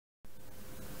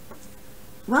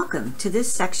Welcome to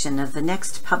this section of the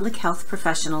next Public Health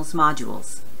Professionals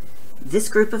modules. This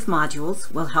group of modules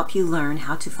will help you learn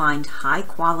how to find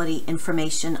high-quality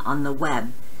information on the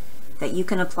web that you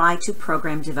can apply to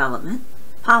program development,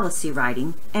 policy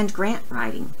writing, and grant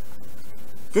writing.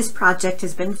 This project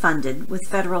has been funded with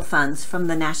federal funds from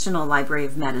the National Library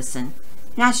of Medicine,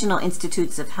 National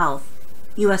Institutes of Health,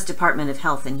 U.S. Department of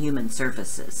Health and Human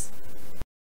Services.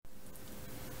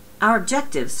 Our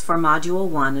objectives for Module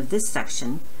 1 of this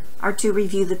section are to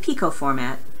review the PICO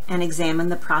format and examine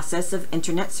the process of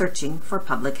Internet searching for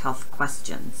public health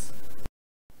questions.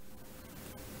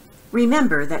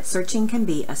 Remember that searching can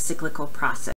be a cyclical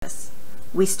process.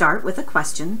 We start with a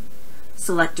question,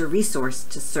 select a resource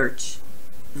to search,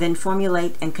 then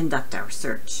formulate and conduct our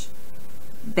search.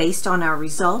 Based on our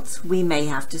results, we may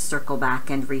have to circle back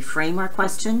and reframe our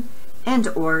question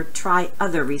and/or try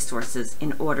other resources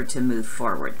in order to move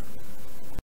forward.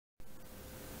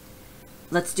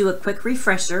 Let's do a quick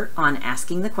refresher on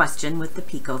asking the question with the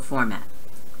PICO format.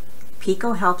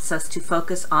 PICO helps us to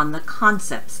focus on the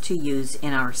concepts to use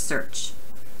in our search.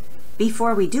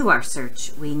 Before we do our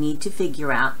search, we need to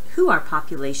figure out who our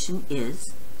population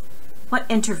is, what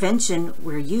intervention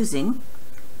we're using,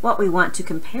 what we want to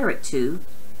compare it to,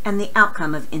 and the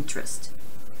outcome of interest.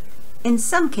 In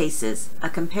some cases, a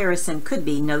comparison could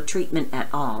be no treatment at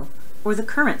all, or the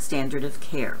current standard of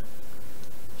care.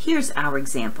 Here's our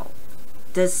example.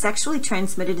 Does sexually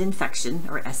transmitted infection,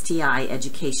 or STI,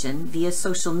 education via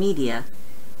social media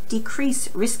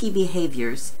decrease risky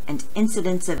behaviors and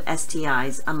incidence of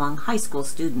STIs among high school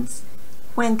students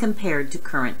when compared to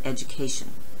current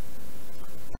education?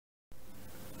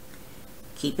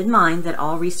 Keep in mind that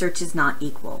all research is not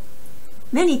equal.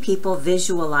 Many people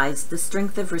visualize the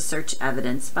strength of research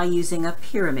evidence by using a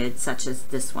pyramid such as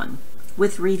this one,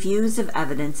 with reviews of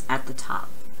evidence at the top.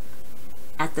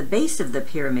 At the base of the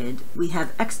pyramid, we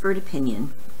have expert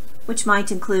opinion, which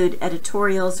might include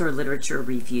editorials or literature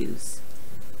reviews.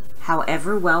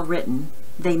 However well written,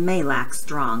 they may lack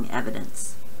strong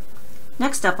evidence.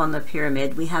 Next up on the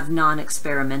pyramid, we have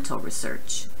non-experimental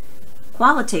research.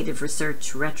 Qualitative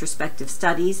research, retrospective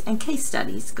studies, and case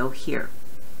studies go here.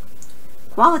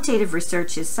 Qualitative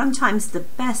research is sometimes the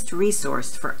best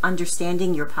resource for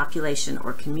understanding your population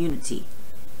or community,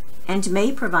 and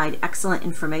may provide excellent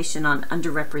information on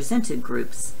underrepresented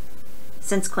groups,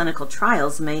 since clinical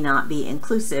trials may not be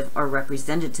inclusive or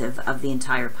representative of the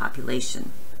entire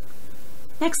population.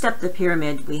 Next up the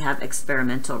pyramid, we have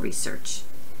experimental research.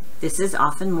 This is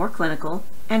often more clinical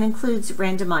and includes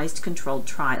randomized controlled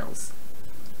trials.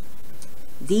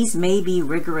 These may be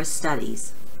rigorous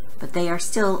studies, but they are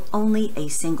still only a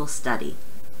single study.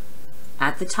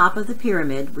 At the top of the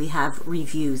pyramid, we have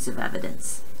reviews of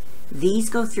evidence. These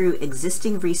go through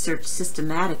existing research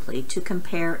systematically to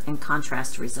compare and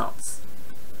contrast results.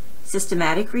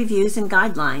 Systematic reviews and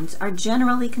guidelines are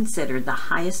generally considered the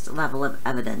highest level of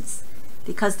evidence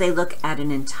because they look at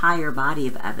an entire body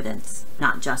of evidence,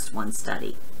 not just one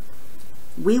study.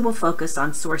 We will focus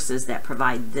on sources that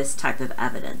provide this type of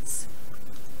evidence.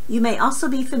 You may also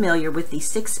be familiar with the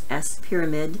 6S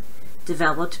pyramid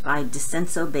developed by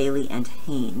DiCenso, Bailey, and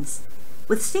Haynes,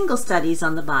 with single studies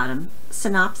on the bottom,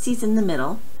 synopses in the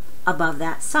middle, above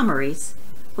that summaries,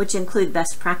 which include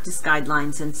best practice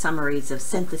guidelines and summaries of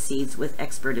syntheses with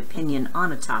expert opinion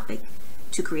on a topic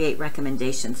to create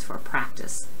recommendations for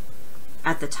practice.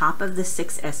 At the top of the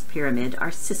 6S pyramid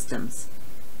are systems,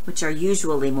 which are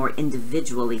usually more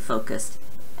individually focused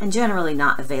and generally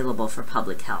not available for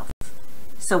public health,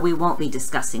 so we won't be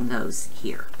discussing those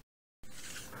here.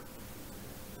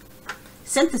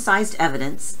 Synthesized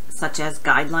evidence, such as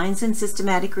guidelines and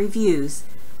systematic reviews,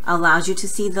 allows you to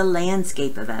see the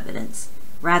landscape of evidence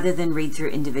rather than read through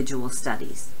individual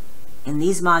studies. In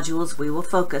these modules, we will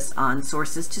focus on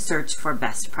sources to search for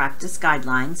best practice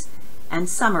guidelines and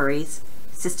summaries,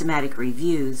 systematic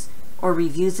reviews, or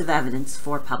reviews of evidence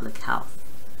for public health.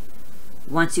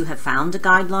 Once you have found a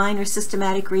guideline or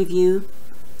systematic review,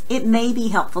 it may be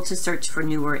helpful to search for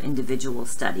newer individual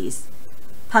studies.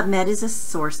 PubMed is a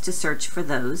source to search for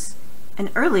those. An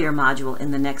earlier module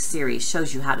in the next series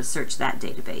shows you how to search that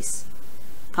database.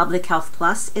 Public Health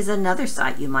Plus is another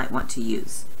site you might want to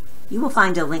use. You will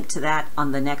find a link to that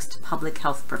on the next Public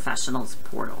Health Professionals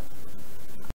portal.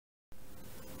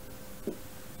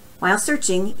 While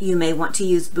searching, you may want to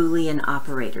use Boolean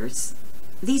operators.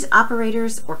 These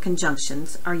operators or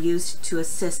conjunctions are used to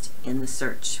assist in the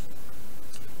search.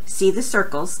 See the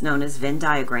circles, known as Venn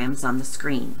diagrams, on the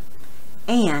screen.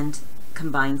 And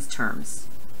combines terms.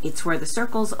 It's where the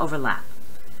circles overlap.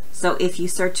 So if you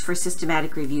search for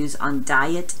systematic reviews on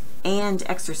diet and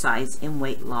exercise in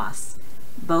weight loss,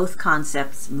 both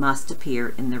concepts must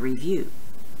appear in the review.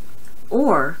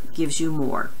 Or gives you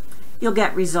more. You'll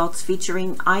get results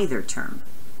featuring either term.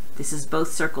 This is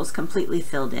both circles completely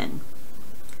filled in.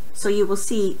 So you will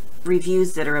see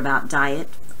reviews that are about diet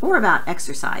or about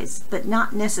exercise, but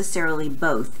not necessarily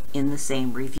both in the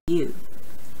same review.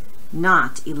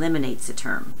 Not eliminates a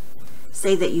term.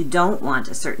 Say that you don't want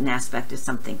a certain aspect of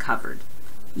something covered.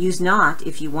 Use not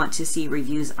if you want to see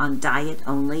reviews on diet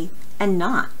only and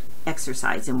not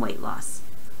exercise and weight loss.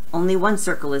 Only one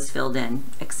circle is filled in,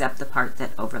 except the part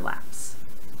that overlaps.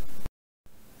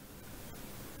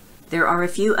 There are a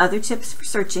few other tips for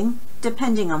searching,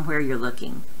 depending on where you're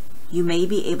looking. You may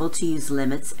be able to use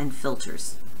limits and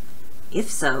filters. If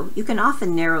so, you can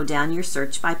often narrow down your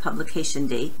search by publication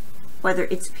date, whether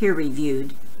it's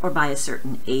peer-reviewed or by a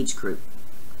certain age group.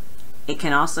 It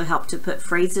can also help to put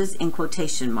phrases in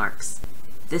quotation marks.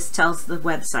 This tells the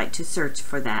website to search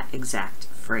for that exact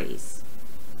phrase.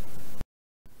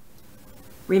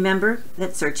 Remember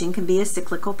that searching can be a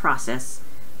cyclical process.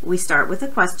 We start with a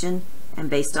question, and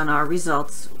based on our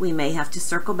results, we may have to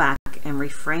circle back and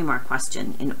reframe our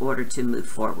question in order to move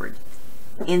forward.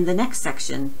 In the next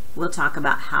section, we'll talk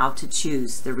about how to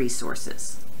choose the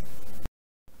resources.